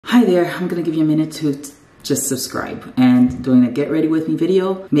Hi there, I'm gonna give you a minute to just subscribe and doing a get ready with me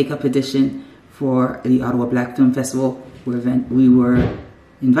video, makeup edition for the Ottawa Black Film Festival. We were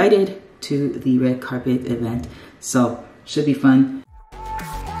invited to the red carpet event, so should be fun.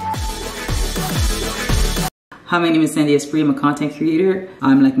 Hi, my name is Sandy Esprit. I'm a content creator.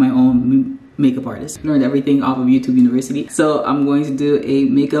 I'm like my own makeup artist. Learned everything off of YouTube University. So I'm going to do a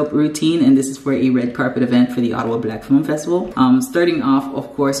makeup routine, and this is for a red carpet event for the Ottawa Black Film Festival. Starting off,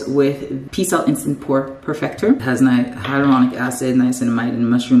 of course, with Peace Out Instant Pore Perfector. It has hyaluronic acid, niacinamide, and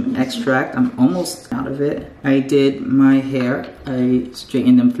mushroom extract. I'm almost out of it. I did my hair. I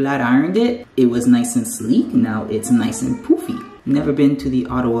straightened and flat ironed it. It was nice and sleek. Now it's nice and poofy. Never been to the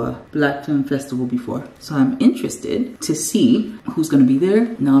Ottawa Black Film Festival before, so I'm interested to see who's gonna be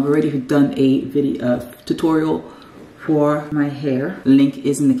there. Now I've already done a video tutorial for my hair. Link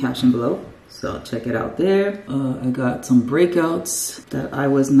is in the caption below, so check it out there. I got some breakouts that I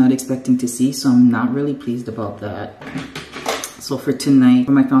was not expecting to see, so I'm not really pleased about that. So for tonight,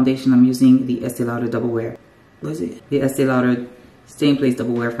 for my foundation, I'm using the Estee Lauder Double Wear. What is it? The Estee Lauder Stay in Place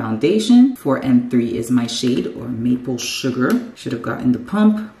Double Wear Foundation. 4M3 is my shade, or Maple Sugar. Should have gotten the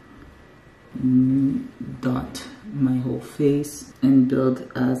pump. Dot my whole face and build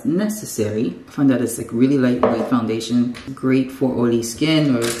as necessary. I find that it's like really lightweight foundation. Great for oily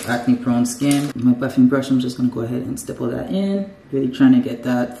skin or acne prone skin. My buffing brush, I'm just gonna go ahead and stipple that in. Really trying to get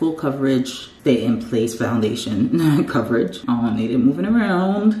that full coverage, stay in place foundation coverage. I don't need it moving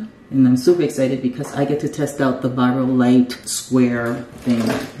around. And I'm super excited because I get to test out the viral light square thing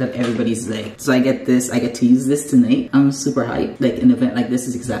that everybody's like. So I get to use this tonight. I'm super hyped. Like an event like this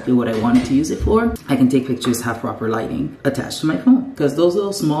is exactly what I wanted to use it for. I can take pictures, have proper lighting attached to my phone. Because those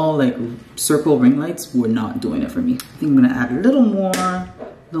little small like circle ring lights were not doing it for me. I think I'm gonna add a little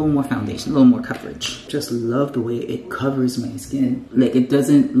more foundation, a little more coverage. Just love the way it covers my skin. Like it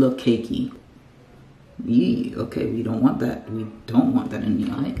doesn't look cakey. Yee, okay, we don't want that. We don't want that in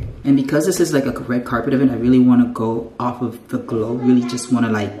the eye. And because this is like a red carpet event, I really want to go off of the glow. Really just want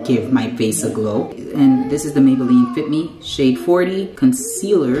to like give my face a glow. And this is the Maybelline Fit Me Shade 40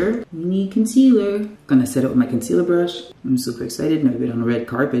 Concealer. We need concealer. Gonna set it with my concealer brush. I'm super excited. Never been on a red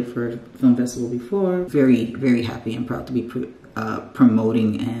carpet for a film festival before. Very, very happy and proud to be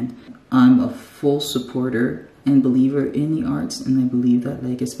promoting, and I'm a full supporter and believer in the arts. And I believe that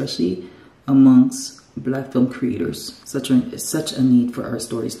like especially amongst Black film creators, such a need for our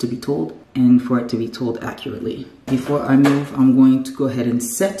stories to be told and for it to be told accurately. Before I move, I'm going to go ahead and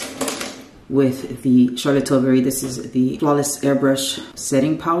set with the Charlotte Tilbury. This is the Flawless Airbrush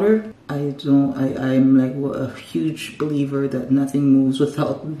Setting Powder. I'm like a huge believer that nothing moves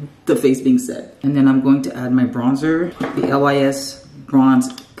without the face being set. And then I'm going to add my bronzer, the LYS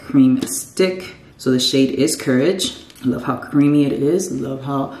Bronze Cream Stick. So the shade is Courage. I love how creamy it is. Love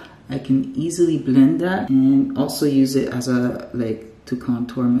how I can easily blend that and also use it as a, like, to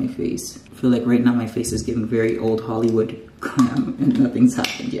contour my face. I feel like right now my face is giving very old Hollywood glam and nothing's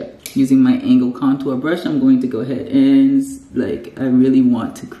happened yet. Using my angle contour brush, I'm going to go ahead and, like, I really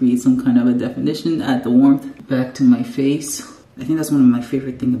want to create some kind of a definition, add the warmth back to my face. I think that's one of my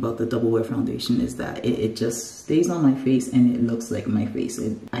favorite things about the Double Wear Foundation is that it just stays on my face and it looks like my face.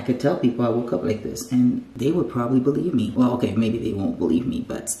 I could tell people I woke up like this and they would probably believe me. Well, okay, maybe they won't believe me,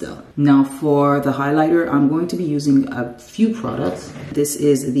 but still. Now for the highlighter, I'm going to be using a few products. This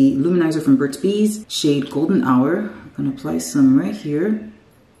is the Luminizer from Burt's Bees, shade Golden Hour. I'm gonna apply some right here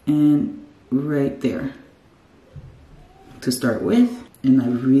and right there to start with. And I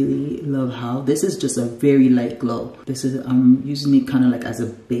really love how this is just a very light glow. This is, I'm using it kind of like as a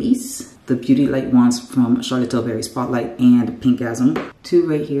base. The Beauty Light Wands from Charlotte Tilbury Spotlight and Pinkasm. Two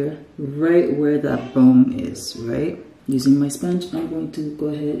right here, right where that bone is, right? Using my sponge, I'm going to go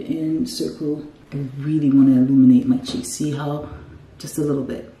ahead and circle. I really want to illuminate my cheeks. See how, just a little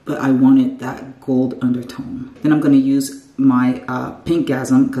bit, but I wanted that gold undertone. Then I'm going to use my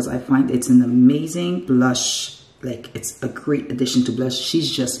Pinkasm because I find it's an amazing blush. Like, it's a great addition to blush. She's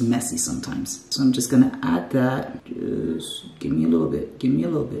just messy sometimes. So I'm just gonna add that. Just give me a little bit, give me a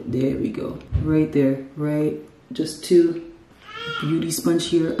little bit. There we go. Right there, right? Just two beauty sponge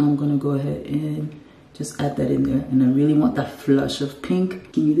here. I'm gonna go ahead and just add that in there. And I really want that flush of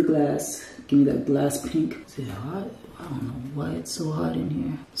pink. Give me the glass. Give me that glass pink. Is it hot? I don't know why it's so hot in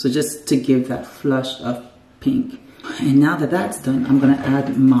here. So just to give that flush of pink. And now that that's done, I'm gonna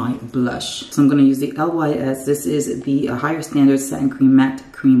add my blush. So I'm gonna use the LYS. This is the Higher Standard Satin Cream Matte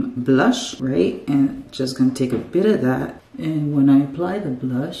Cream Blush, right? And just gonna take a bit of that. And when I apply the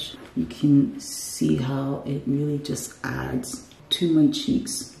blush, you can see how it really just adds to my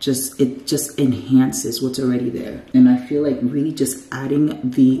cheeks. It just enhances what's already there. And I feel like really just adding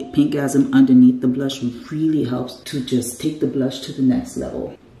the Pinkgasm underneath the blush really helps to just take the blush to the next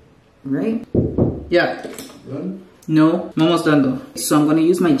level. Right? Yeah. Done? No, I'm almost done though. So I'm gonna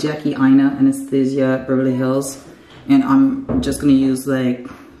use my Jackie Aina Anastasia Beverly Hills, and I'm just gonna use like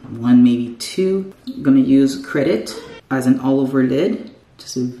 1, maybe 2. I'm gonna use Credit as an all over lid.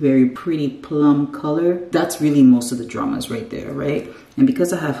 Just a very pretty plum color. That's really most of the dramas right there, right? And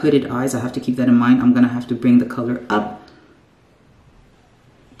because I have hooded eyes, I have to keep that in mind. I'm gonna have to bring the color up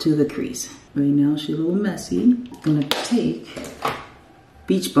to the crease. Right now she's a little messy. I'm gonna take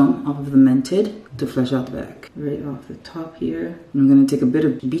Beach Bum off of the Mented to flesh out the back. Right off the top here. I'm gonna take a bit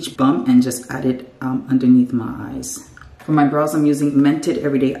of Beach Bum and just add it underneath my eyes. For my brows, I'm using Mented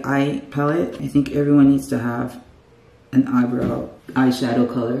Everyday Eye Palette. I think everyone needs to have an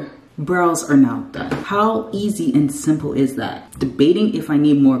eyeshadow color. Brows are now done. How easy and simple is that? Debating if I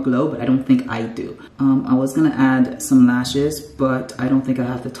need more glow, but I don't think I do. I was gonna add some lashes, but I don't think I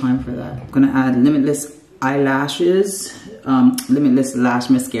have the time for that. I'm gonna add Limitless eyelashes, Limitless Lash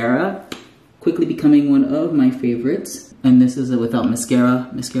Mascara, quickly becoming one of my favorites. And this is a without mascara,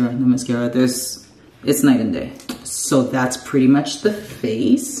 no mascara. It's night and day. So that's pretty much the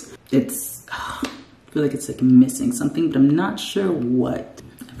face. I feel like it's like missing something, but I'm not sure what.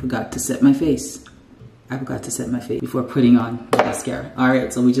 I forgot to set my face. I forgot to set my face before putting on the mascara. All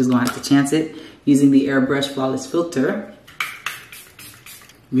right, so we just gonna have to chance it using the Airbrush Flawless Filter.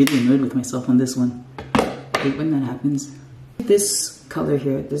 Really annoyed with myself on this one. I hate when that happens. This color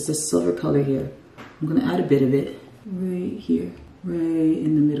here, there's this silver color here. I'm gonna add a bit of it right here, right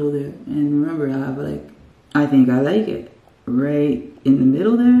in the middle there. And remember, I have like, I think I like it. Right in the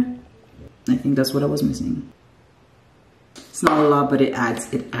middle there. I think that's what I was missing. It's not a lot, but it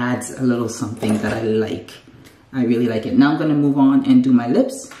adds a little something that I like. I really like it. Now I'm gonna move on and do my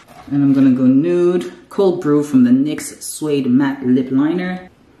lips. And I'm gonna go nude, Cold Brew from the NYX Suede Matte Lip Liner.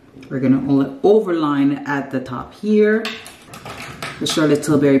 We're gonna overline at the top here. The Charlotte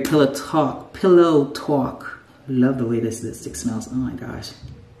Tilbury Pillow Talk. Love the way this lipstick smells, oh my gosh.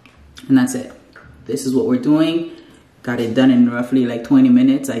 And that's it. This is what we're doing. Got it done in roughly like 20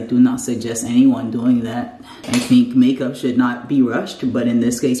 minutes. I do not suggest anyone doing that. I think makeup should not be rushed, but in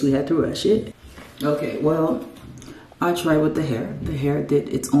this case we had to rush it. Okay, well, I tried with the hair. The hair did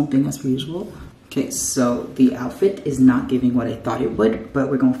its own thing as per usual. Okay, so the outfit is not giving what I thought it would,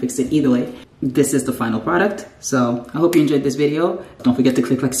 but we're gonna fix it either way. This is the final product. So I hope you enjoyed this video. Don't forget to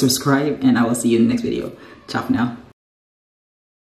click like, subscribe, and I will see you in the next video. Ciao for now.